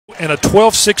And a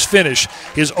 12-6 finish.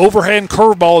 His overhand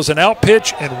curveball is an out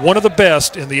pitch and one of the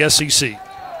best in the SEC.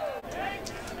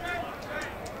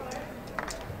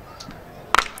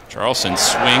 Charleston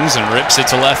swings and rips it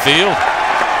to left field.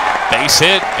 Base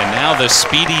hit, and now the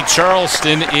speedy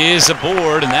Charleston is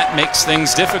aboard, and that makes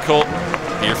things difficult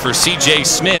here for C.J.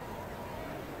 Smith.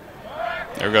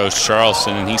 There goes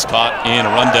Charleston, and he's caught in a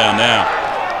rundown now.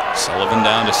 Sullivan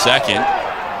down to second.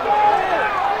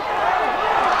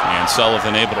 And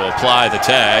Sullivan able to apply the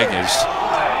tag as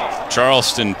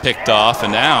Charleston picked off,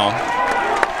 and now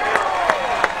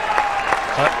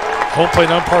home plate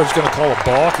umpire is going to call a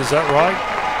balk. Is that right?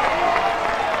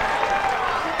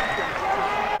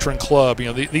 Club, you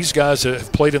know, these guys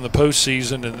have played in the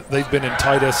postseason and they've been in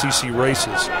tight SEC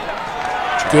races.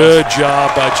 Good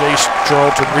job by Jace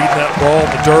Charlton reading that ball in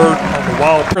the dirt on the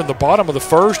wild. In the bottom of the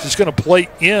first, it's going to play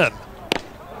in.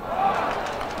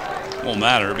 Won't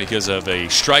matter because of a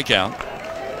strikeout.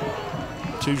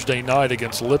 Tuesday night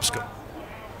against Lipscomb.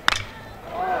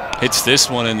 Hits this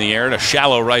one in the air to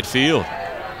shallow right field.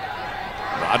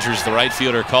 Rogers, the right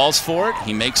fielder, calls for it.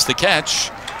 He makes the catch.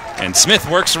 And Smith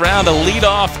works around a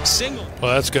leadoff single.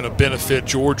 Well, that's going to benefit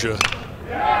Georgia,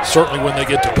 certainly when they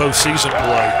get to postseason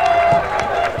play.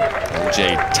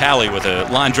 O.J. Talley with a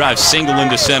line drive single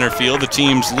into center field. The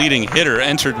team's leading hitter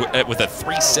entered with a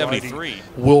 373.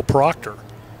 Will Proctor.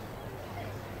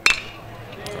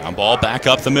 Ground ball back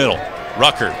up the middle.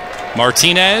 Rucker,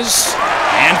 Martinez,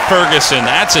 and Ferguson.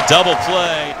 That's a double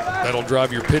play. That'll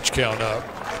drive your pitch count up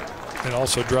and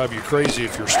also drive you crazy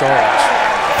if you're Stallings.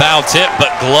 Foul tip,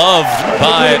 but gloved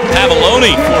by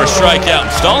Pavoloni for a strikeout.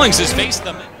 Stallings has faced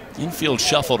them. Infield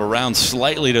shuffled around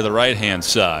slightly to the right-hand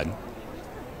side.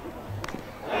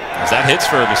 As that hits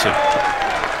Ferguson.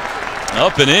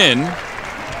 Up and in.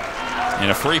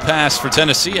 And a free pass for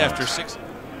Tennessee after 6.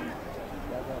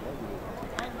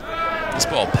 This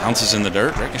ball bounces in the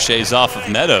dirt, ricochets off of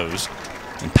Meadows.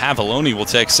 And Pavoloni will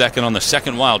take second on the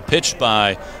second wild pitch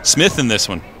by Smith in this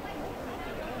one.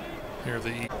 Here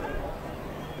the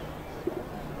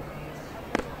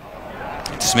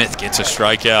Smith gets a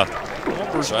strikeout.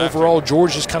 Overall,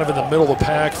 Georgia's kind of in the middle of the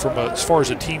pack from as far as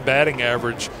a team batting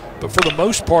average, but for the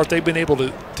most part, they've been able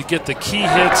to get the key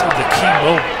hits and the key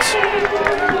moments,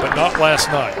 but not last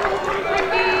night.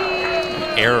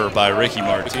 An error by Ricky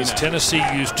Martinez. Because Tennessee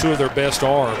used two of their best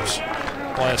arms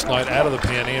last night out of the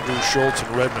pen, Andrew Schultz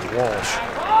and Redmond Walsh.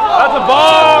 That's a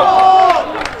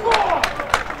ball!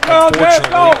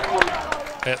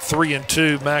 Unfortunately, at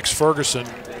 3-2, Max Ferguson.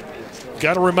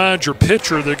 Got to remind your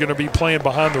pitcher they're going to be playing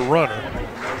behind the runner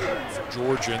for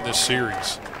Georgia in this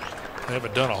series. They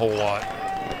haven't done a whole lot.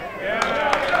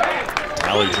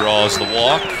 Talley draws the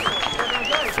walk.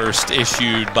 First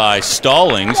issued by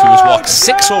Stallings, who has walked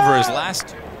 6 over his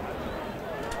last.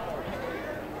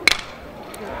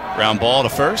 Ground ball to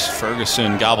first.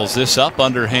 Ferguson gobbles this up,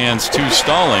 underhands to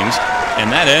Stallings,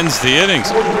 and that ends the innings.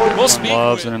 We'll speak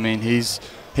loves, and I mean he's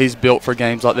built for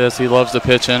games like this. He loves the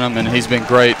pitch in them, and he's been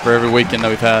great for every weekend that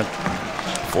we've had.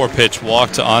 4-pitch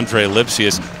walk to Andre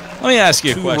Lipsius. Let me ask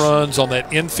you a question. 2 runs on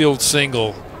that infield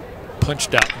single,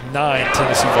 punched out 9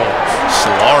 Tennessee balls.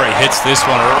 Solari hits this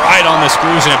one right on the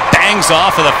screws, and it bangs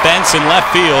off of the fence in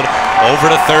left field. Over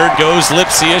to third goes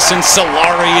Lipsius, and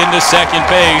Solari into second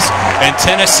base. And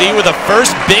Tennessee with a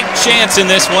first big chance in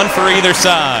this one for either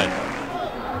side.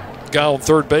 Guy on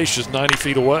third base just 90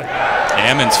 feet away.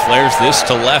 Ammons flares this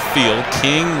to left field.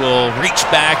 King will reach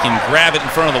back and grab it in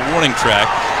front of the warning track.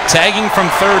 Tagging from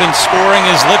third and scoring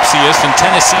is Lipsius, and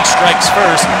Tennessee strikes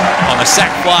first on the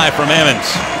sac fly from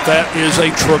Ammons. That is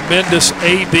a tremendous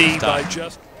AB by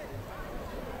Justin.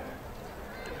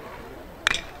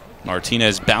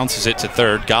 Martinez bounces it to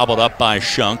third, gobbled up by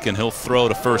Shunk, and he'll throw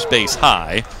to first base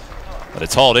high. But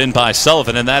it's hauled in by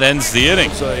Sullivan, and that ends the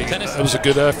inning. That was a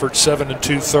good effort, 7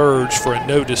 2/3 for a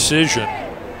no decision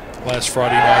last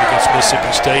Friday night against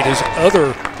Mississippi State. His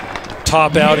other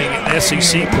top outing in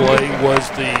SEC play was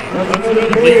the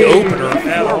league opener.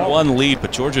 1 lead,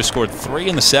 but Georgia scored 3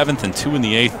 in the 7th and 2 in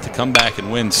the 8th to come back and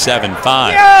win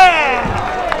 7-5.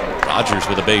 Rogers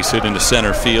with a base hit into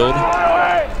center field,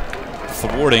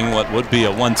 thwarting what would be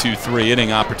a 1-2-3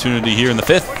 inning opportunity here in the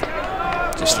 5th.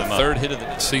 Just the third hit of the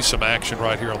day. See some action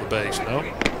right here on the base. No.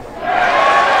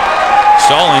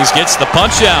 Stallings gets the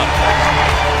punch out.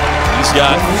 He's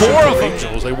got 4 of them.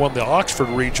 Regionals. They won the Oxford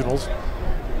regional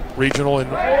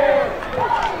and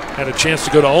had a chance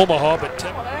to go to Omaha, but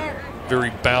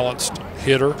very balanced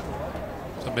hitter.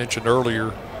 As I mentioned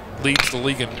earlier, leads the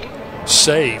league in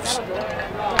saves.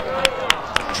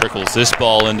 Trickles this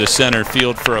ball into center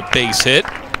field for a base hit.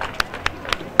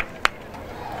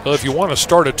 Well, if you want to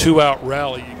start a 2-out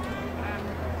rally,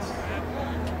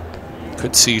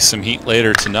 Could see some heat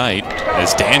later tonight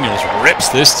as Daniels rips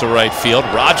this to right field.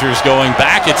 Rogers going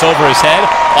back. It's over his head,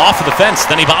 off of the fence.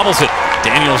 Then he bobbles it.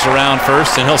 Daniels around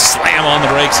first, and he'll slam on the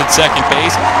brakes at second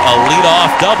base. A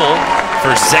leadoff double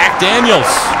for Zach Daniels.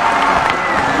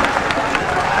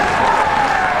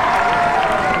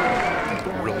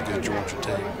 Really good Georgia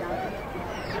team.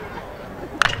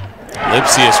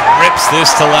 Lipsius rips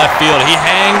this to left field. He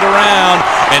hanged around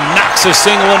and knocks a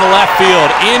single into left field.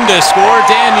 In to score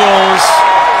Daniels.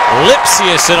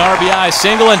 Lipsius an RBI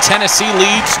single, and Tennessee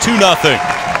leads 2-0.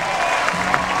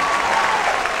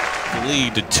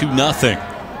 Lead to 2-0.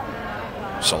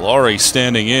 Solari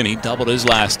standing in. He doubled his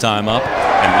last time up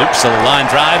and loops a line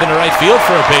drive into right field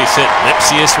for a base hit.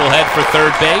 Lipsius will head for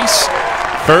third base.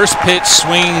 First pitch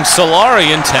swing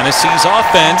Solari, and Tennessee's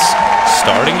offense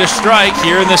starting to strike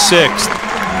here in the sixth.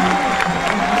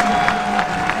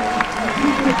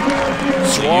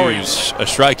 Solari's a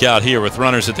strikeout here with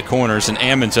runners at the corners and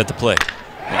Ammons at the plate.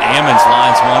 And Ammons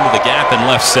lines one to the gap in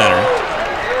left center.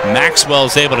 Maxwell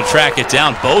is able to track it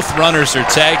down. Both runners are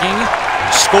tagging.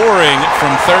 Scoring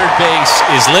from third base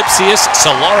is Lipsius.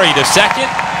 Solari to second.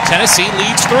 Tennessee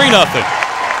leads 3-0.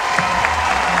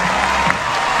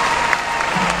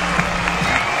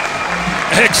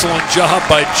 Excellent job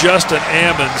by Justin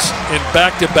Ammons in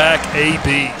back-to-back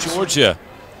ABs. Georgia.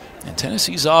 And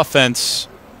Tennessee's offense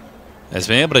has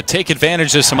been able to take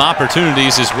advantage of some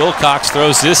opportunities as Wilcox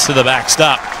throws this to the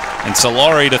backstop. And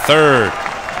Solari to third.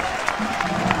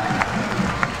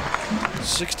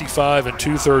 65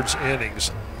 2/3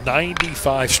 innings,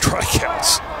 95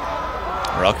 strikeouts.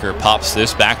 Rucker pops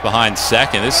this back behind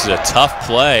second. This is a tough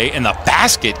play, and the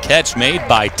basket catch made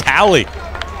by Talley.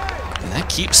 And that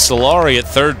keeps Solari at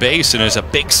third base, and there's a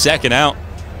big second out.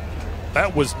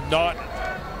 That was not.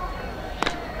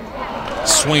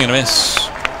 Swing and a miss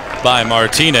by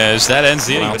Martinez. That ends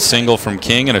the inning. Single from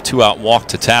King and a 2-out walk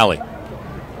to Talley.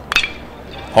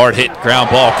 Hard hit ground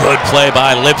ball. Good play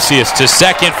by Lipsius to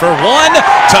second for one,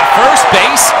 to first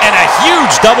base, and a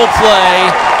huge double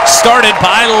play started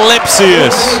by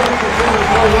Lipsius.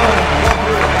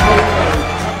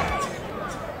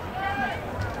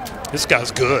 This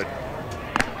guy's good.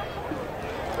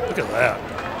 Look at that.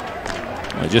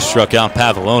 I just struck out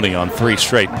Pavoloni on 3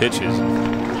 straight pitches.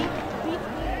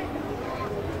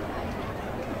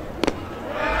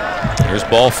 Here's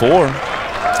ball 4.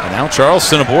 And now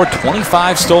Charleston aboard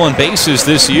 25 stolen bases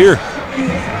this year.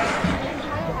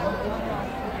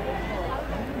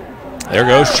 There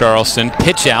goes Charleston.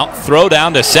 Pitch out, throw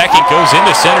down to second, goes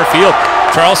into center field.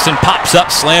 Charleston pops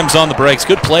up, slams on the brakes.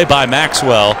 Good play by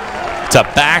Maxwell to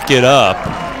back it up.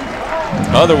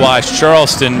 Otherwise,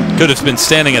 Charleston could have been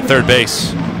standing at third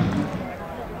base.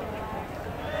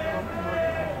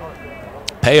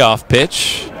 Payoff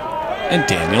pitch. And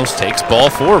Daniels takes ball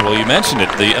 4. Well, you mentioned it.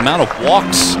 The amount of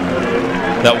walks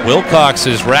that Wilcox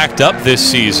has racked up this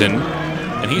season.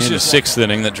 And he's in the 6th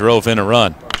inning that drove in a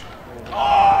run.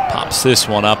 Pops this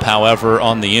one up, however,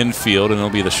 on the infield. And it'll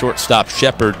be the shortstop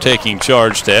Shepard taking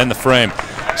charge to end the frame.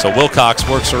 So Wilcox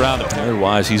works around it.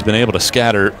 Otherwise, he's been able to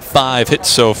scatter 5 hits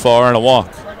so far and a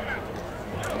walk.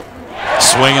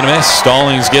 Swing and a miss.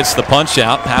 Stallings gets the punch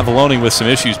out. Pavoloni with some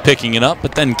issues picking it up,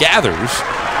 but then gathers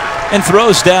and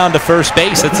throws down to first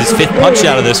base. That's his 5th punch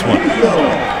out of this one.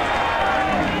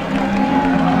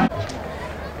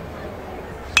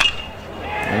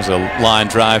 There's a line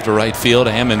drive to right field.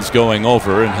 Ammons going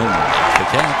over, and he'll make the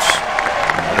catch.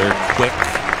 Another quick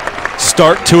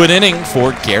start to an inning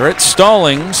for Garrett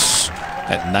Stallings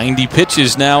at 90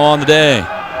 pitches now on the day.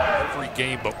 Every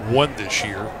game but one this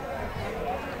year.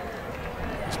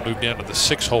 He's moved down to the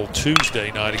 6-hole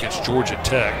Tuesday night against Georgia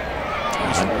Tech.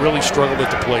 He's really struggled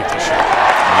at the plate this year.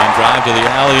 Line drive to the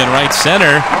alley in right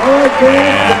center.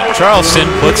 And Charleston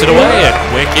puts it away. A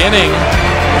quick inning.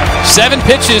 7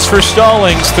 pitches for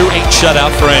Stallings through 8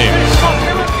 shutout frames.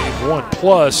 Game 1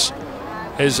 plus,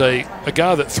 as a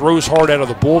guy that throws hard out of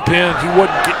the bullpen, he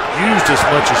wasn't getting used as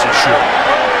much as he should.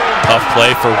 Tough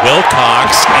play for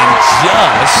Wilcox, and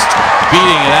just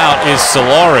beating it out is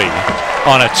Solari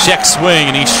on a check swing,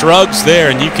 and he shrugs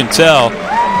there, and you can tell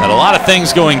that a lot of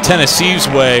things going Tennessee's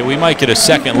way. We might get a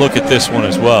second look at this one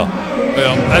as well.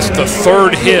 Well, that's the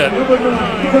 3rd hit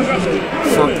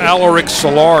for Alaric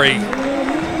Solari.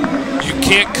 You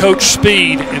can't coach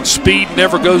speed, and speed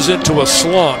never goes into a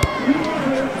slump.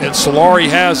 And Solari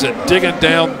has it, digging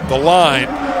down the line.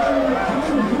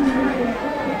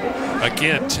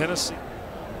 Again, Tennessee.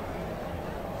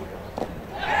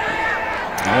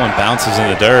 That one bounces in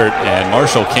the dirt, and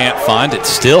Marshall can't find it.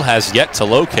 Still has yet to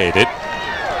locate it.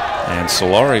 And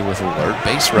Solari with alert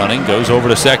base running goes over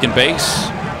to second base.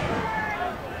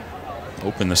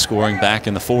 Open the scoring back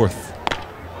in the 4th.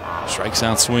 Strikes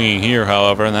out swinging here,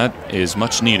 however, and that is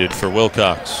much needed for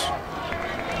Wilcox.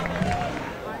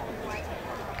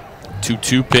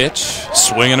 2-2 pitch,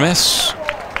 swing and a miss.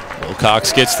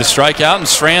 Wilcox gets the strikeout and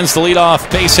strands the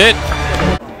leadoff base hit.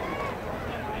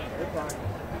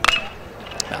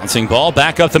 Bouncing ball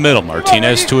back up the middle.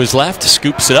 Martinez to his left,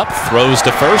 scoops it up, throws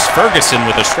to first. Ferguson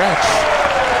with a stretch.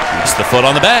 Keeps the foot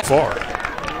on the bat.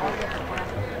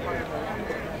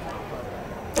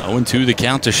 0-2 the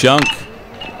count to Shunk.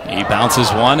 He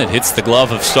bounces one, it hits the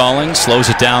glove of Stallings, slows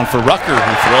it down for Rucker,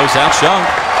 who throws out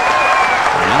Shunk.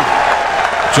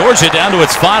 Georgia down to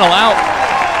its final out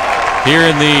here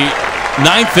in the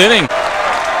 9th inning.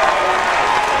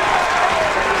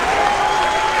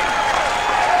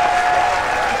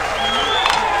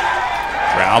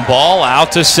 Ground ball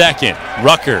out to second.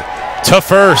 Rucker to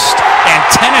first. And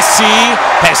Tennessee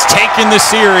has taken the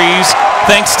series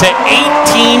thanks to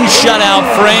 18 shutout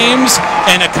frames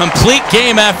and a complete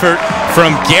game effort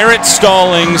from Garrett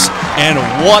Stallings. And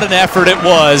what an effort it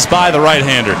was by the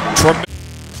right-hander.